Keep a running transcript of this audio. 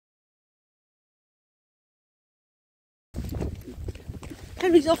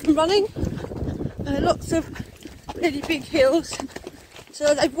Henry's off and running. Lots of really big hills.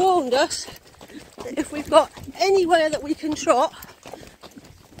 So they've warned us that if we've got anywhere that we can trot,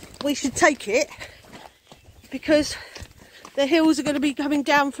 we should take it, because the hills are going to be coming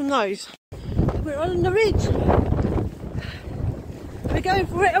down from those. We're on the ridge. We're going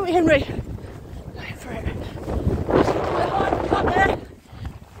for it, aren't we, Henry? Going for it. Up there.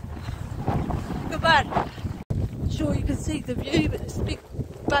 Good man. Sure you can see the view, but there's a big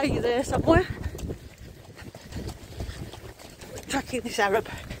bay there somewhere. We're tracking this Arab.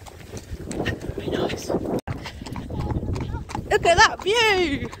 Very nice. Look at that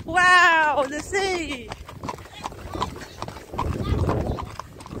view! Wow, the sea!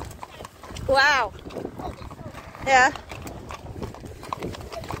 Wow. Yeah.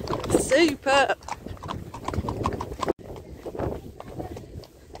 Superb.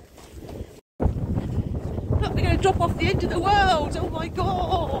 Look, we're going to drop off the edge of the world. Oh my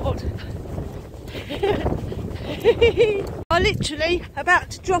God. I'm literally about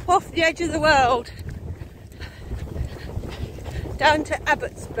to drop off the edge of the world. Down to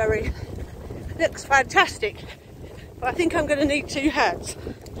Abbotsbury. Looks fantastic. But I think I'm going to need 2 hands.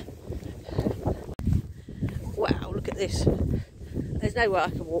 Wow, look at this. There's no way I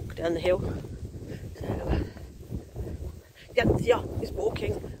can walk down the hill. So, yeah, is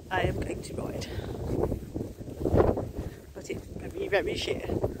walking. I am going to ride. But it's very, very sheer.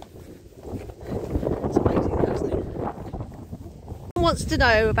 It's amazing, isn't it? Someone wants to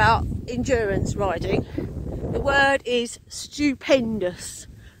know about endurance riding. The word is stupendous.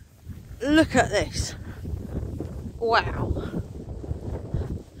 Look at this. Wow.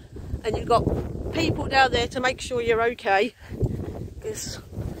 And you've got people down there to make sure you're okay, because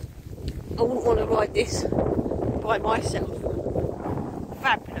I wouldn't want to ride this by myself.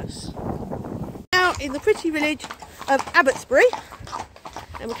 Fabulous. Now in the pretty village of Abbotsbury,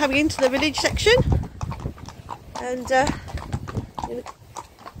 and we're coming into the village section, and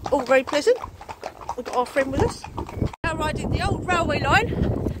all very pleasant. We've got our friend with us. Now riding the old railway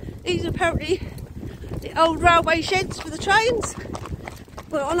line. These are apparently the old railway sheds for the trains.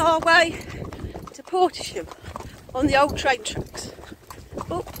 We're on our way to Portisham on the old train tracks.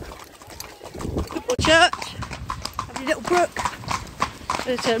 Oh, good little church, lovely little brook.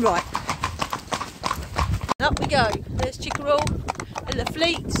 Going to turn right. And up we go. There's Chickerell and the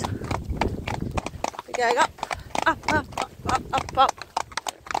Fleet. We're going up, up, up, up, up, up, up.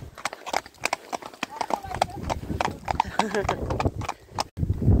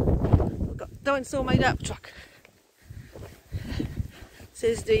 We've got dinosaur made out of truck. This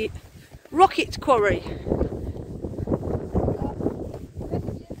is the rocket quarry.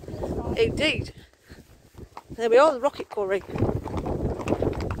 Indeed. There we are, the rocket quarry.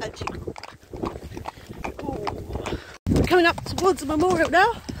 We're coming up towards the memorial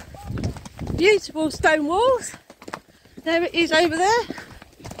now. Beautiful stone walls. There it is over there.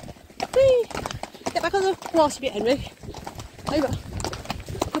 Whee! Get back on the grass a bit, Henry. Over.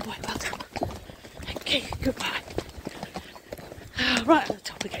 Good boy, well done. Okay, good boy. Right on the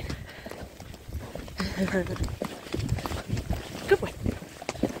top again. Good boy.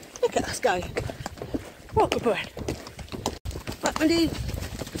 Look at us going. What good boy. Right, Wendy.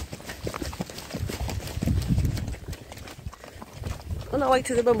 On our way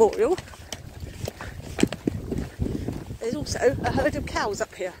to the memorial, there's also a herd of cows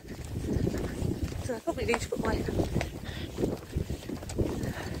up here. So I probably need to put my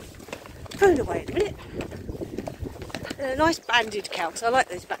phone away in a minute. They're nice banded cows. I like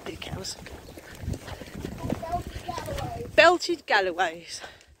those banded cows. Belted Galloways.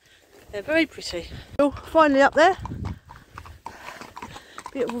 They're very pretty. Oh, finally up there.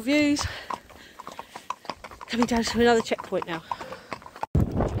 Beautiful views. Coming down to another checkpoint now.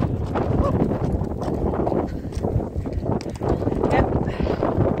 Yep.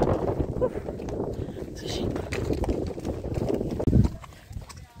 It's a sheep.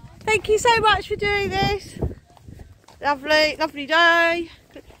 Thank you so much for doing this. Lovely, lovely day.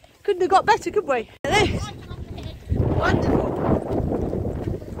 Couldn't have got better, could we? Look at this. Wonderful.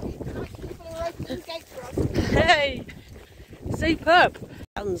 Hey, superb. The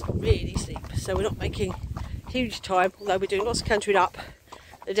down's really steep, so we're not making huge time, although we're doing lots of cantering up.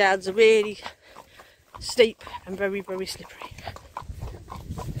 The downs are really steep and very, very slippery.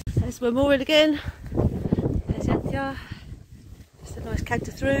 There's the memorial again. There's Yantya. Just a nice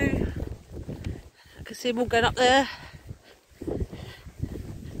canter through. I can see them all going up there.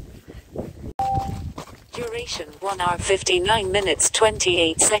 Duration 1 hour 59 minutes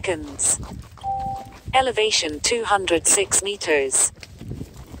 28 seconds. Elevation 206 meters.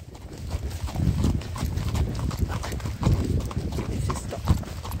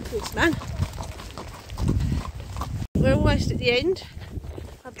 policeman. We're almost at the end.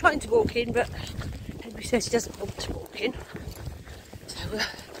 I'm trying to walk in, but Henry says he doesn't want to walk in. So we'll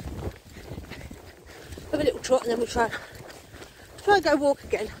have a little trot and then we'll try and go walk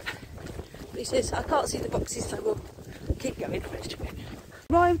again. But he says I can't see the boxes, so we'll keep going for a little bit.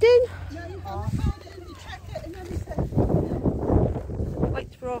 Arrived in. Yeah, you have to find it and you check it and everything.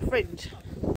 Wait for our friend.